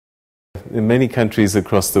in many countries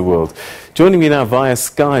across the world. Joining me now via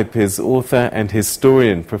Skype is author and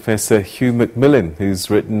historian Professor Hugh McMillan, who's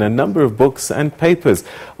written a number of books and papers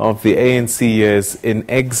of the ANC years in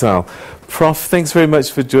exile. Prof, thanks very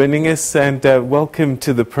much for joining us and welcome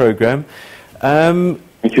to the program.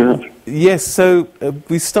 Thank you. Yes, so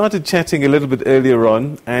we started chatting a little bit earlier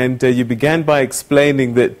on, and you began by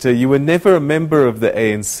explaining that you were never a member of the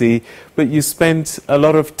ANC, but you spent a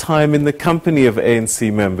lot of time in the company of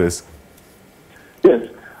ANC members. Yes,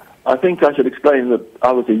 I think I should explain that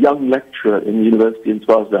I was a young lecturer in the university in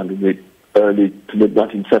Swaziland in the early to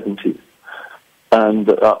mid-1970s, and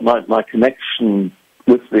my connection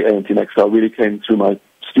with the ANC in exile really came through my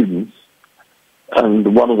students,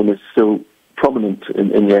 and one of them is still prominent in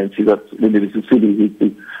the ANC. That's Linda Sisulu, who's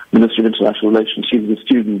the Minister of International Relations. She was a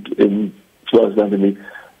student in Swaziland it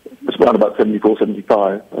was around about 74,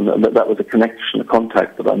 75, and that was a connection, a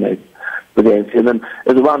contact that I made with the ANC. And then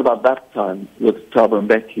it was around about that time that Thabo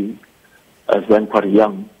Mbeki, as then quite a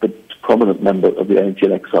young but prominent member of the ANC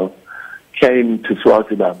in exile, came to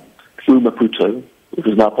Swaziland through Maputo. It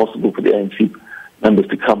was now possible for the ANC members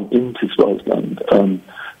to come into Swaziland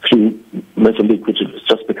through Mozambique, which was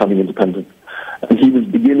just becoming independent. And he was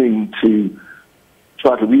beginning to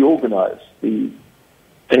try to reorganize the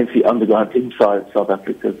ANC underground inside South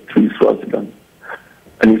Africa through Swaziland.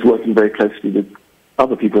 And he's working very closely with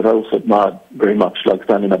other people that I also admired very much, like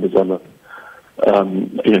Stanley Nabazala,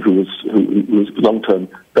 who was long-term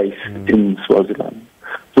based in Swaziland.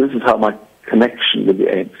 So this is how my connection with the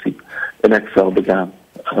ANC in exile began.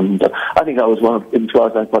 And I think I was in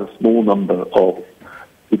Swaziland, quite a small number of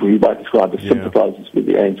people you might describe as sympathizers with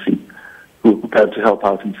the ANC, who were prepared to help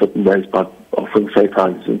out in certain ways by offering safe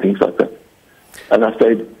houses and things like that. And I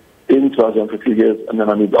stayed in Swaziland for a few years, and then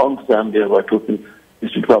I moved on to Zambia, where I taught in the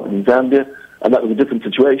history department in Zambia, and that was a different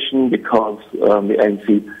situation because the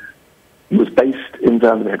ANC was based in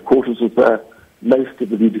Zambia, the headquarters was there, most of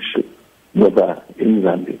the leadership were there in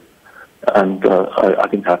Zambia. And I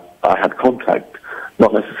think I had contact,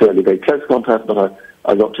 not necessarily very close contact, but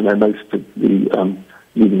I got to know most of the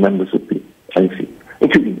leading members of the ANC,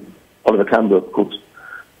 including Oliver Tambo, of course,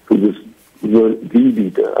 who was the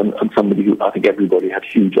leader and somebody who I think everybody had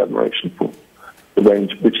huge admiration for, the way in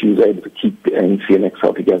which he was able to keep the ANC in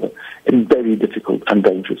exile together in very difficult and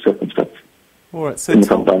dangerous circumstances. All right, so in the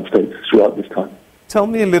Front States throughout this time. Tell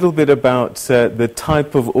me a little bit about the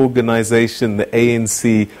type of organization the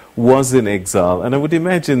ANC was in exile. And I would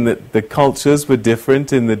imagine that the cultures were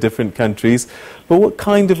different in the different countries. But what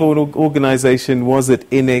kind of organization was it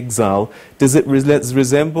in exile? Does it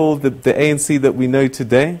resemble the ANC that we know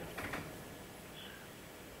today?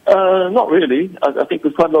 Not really. I think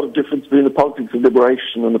there's quite a lot of difference between the politics of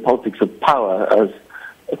liberation and the politics of power, as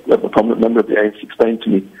a prominent member of the ANC explained to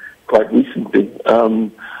me quite recently.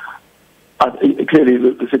 Clearly,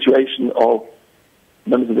 the situation of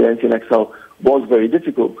members of the ANC in exile was very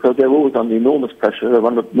difficult because they were always under enormous pressure. They were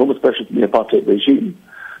under enormous pressure from the apartheid regime.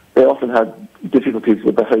 They often had difficulties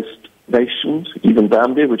with the host nations, even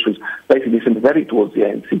Zambia, which was basically sympathetic towards the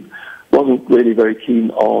ANC, wasn't really very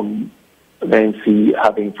keen on the ANC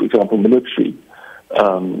having, for example, military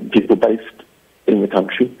people based in the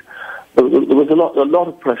country. There was a lot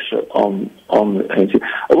of pressure on the ANC.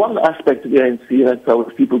 One aspect of the ANC in exile,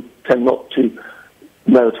 which people tend not to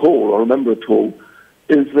know at all or remember at all,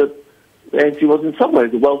 is that the ANC was in some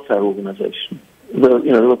ways a welfare organization. There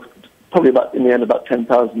were probably in the end about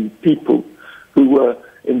 10,000 people who were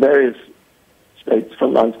in various states,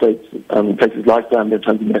 frontline states, places like Zambia and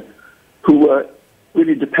Tanzania, who were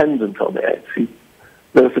really dependent on the ANC.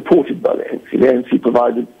 They were supported by the ANC. The ANC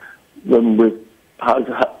provided them with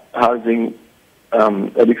housing,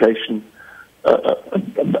 education,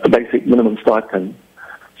 a basic minimum stipend.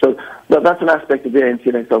 So that's an aspect of the ANC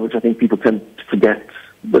in exile which I think people tend to forget,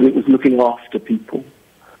 that it was looking after people.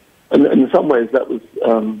 And in some ways that was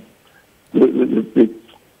the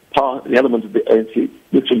element of the ANC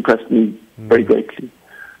which impressed me very greatly.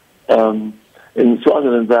 In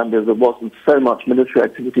Swaziland and Zambia there wasn't so much military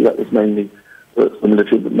activity. That was mainly the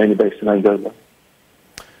military, but mainly based in Angola.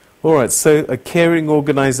 All right, so a caring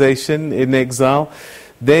organization in exile.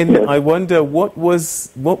 Then yes. I wonder, what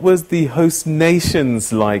was the host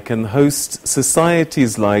nations like and host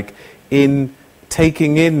societies like in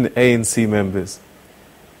taking in ANC members?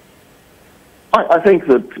 I think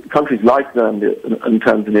that countries like Zambia and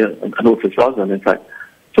Tanzania and also Swaziland, in fact,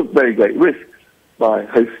 took very great risks by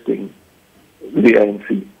hosting the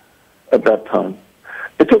ANC at that time.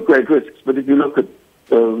 They took great risks, but if you look at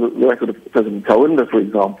the record of President Kaunda, for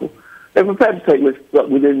example, they were prepared to take risks but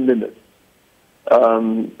within limits.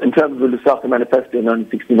 In terms of the Lusaka Manifesto in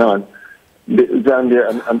 1969, Zambia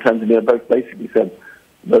and Tanzania both basically said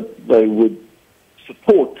that they would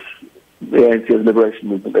support the ANC as a liberation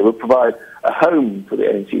movement. They would provide a home for the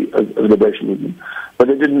ANC as a liberation movement, but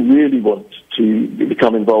they didn't really want to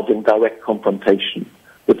become involved in direct confrontation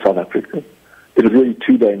with South Africa. It was really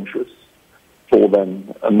too dangerous for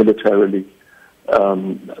them militarily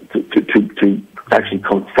to actually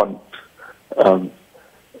confront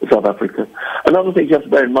South Africa. Another thing you have to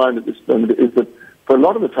bear in mind at this moment is that for a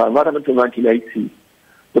lot of the time, right up until 1980,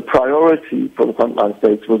 the priority for the frontline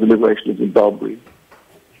states was the liberation of Zimbabwe.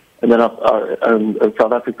 And then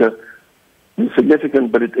South Africa was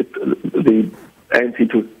significant, but the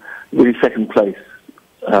ANC took really second place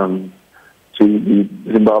to the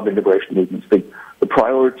Zimbabwe liberation movement. The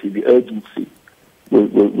priority, the urgency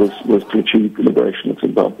was to achieve the liberation of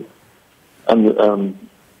Zimbabwe. And,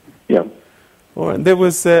 yeah. Well, and there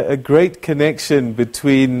was a great connection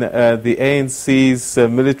between the ANC's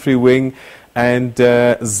military wing and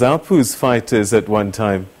ZAPU's fighters at one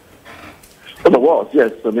time. Well, there was,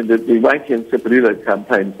 yes. I mean, the Wankie and Sipililo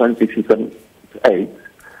campaigns, 1967-8,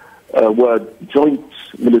 were joint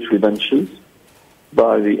military ventures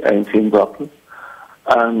by the ANC and ZAPU.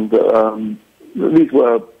 And these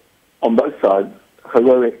were, on both sides,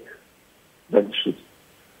 heroic ventures.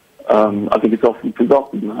 I think it's often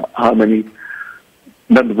forgotten how many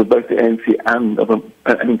members of both the ANC and of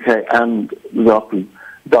MK and ZAPU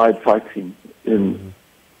died fighting in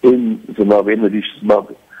Zimbabwe, in Rhodesia,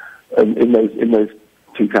 Zimbabwe, in those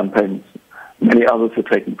two campaigns. Many others were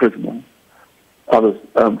taken prisoner. Others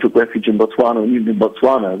took refuge in Botswana, and even in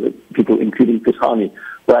Botswana, people, including Pisani,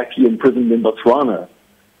 were actually imprisoned in Botswana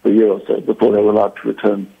for a year or so before they were allowed to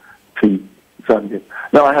return to Zambia.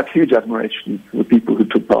 Now, I have huge admiration for the people who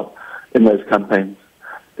took part in those campaigns.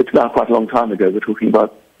 It's now quite a long time ago. We're talking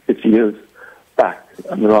about 50 years back,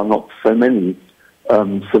 and there are not so many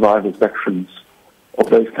survivors, veterans of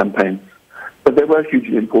those campaigns. But they were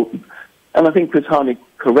hugely important. And I think Pisani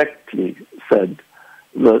correctly said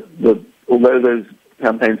that although those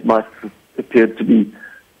campaigns might have appeared to be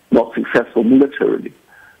not successful militarily,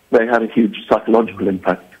 they had a huge psychological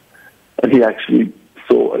impact. And he actually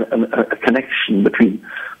saw a connection between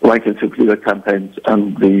the Wankie and Sipililo campaigns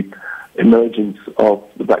and the emergence of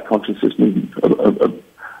the Black Consciousness movement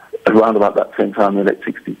around about that same time in the late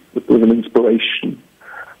 60s. It was an inspiration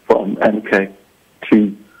from MK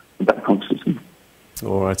to the Black Consciousness movement.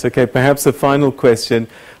 All right, okay, perhaps a final question.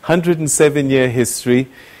 107-year history.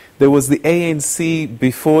 There was the ANC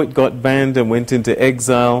before it got banned and went into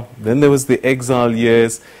exile. Then there was the exile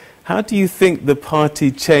years. How do you think the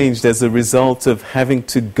party changed as a result of having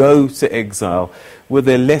to go to exile? Were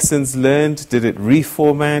there lessons learned? Did it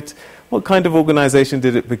reformat? What kind of organization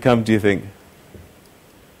did it become, do you think?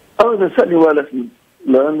 Oh, there certainly were lessons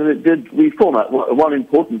learned, and it did reformat. One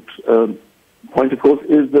important point, of course,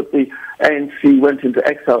 is that the ANC went into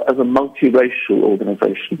exile as a multiracial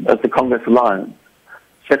organization, as the Congress Alliance,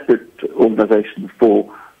 separate organization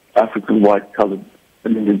for African, white, colored,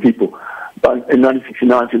 and Indian people. But in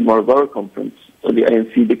 1969, in the Morogoro Conference, the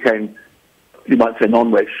ANC became, you might say,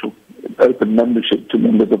 non-racial, open membership to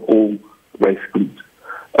members of all race groups.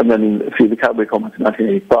 And then through the Cowboy Conference in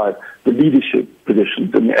 1985, the leadership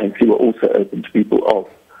positions in the ANC were also open to people of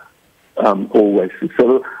all races.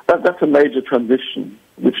 So that's a major transition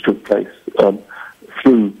which took place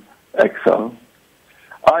through exile.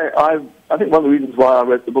 I think one of the reasons why I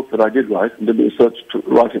wrote the book that I did write and did the research to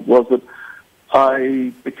write it was that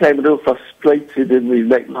I became a little frustrated in the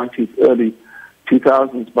late 90s, early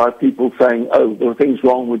 2000s by people saying, oh, there are things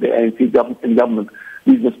wrong with the ANC in government.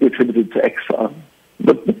 These must be attributed to exile.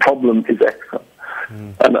 But the problem is exile.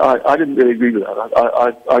 And I didn't really agree with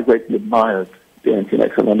that. I greatly admired the ANC in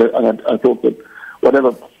exile. And I thought that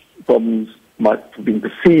whatever problems might have been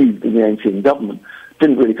perceived in the ANC in government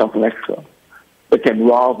didn't really come from exile. They came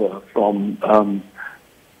rather from,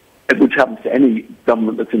 which happens to any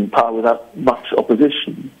government that's in power without much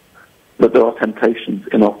opposition, that there are temptations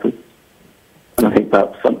in office. And I think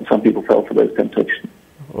perhaps some people fell for those temptations.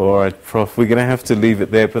 All right, Prof, we're going to have to leave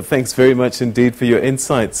it there, but thanks very much indeed for your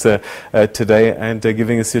insights today and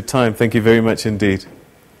giving us your time. Thank you very much indeed.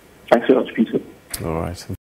 Thanks very much, Peter. All right.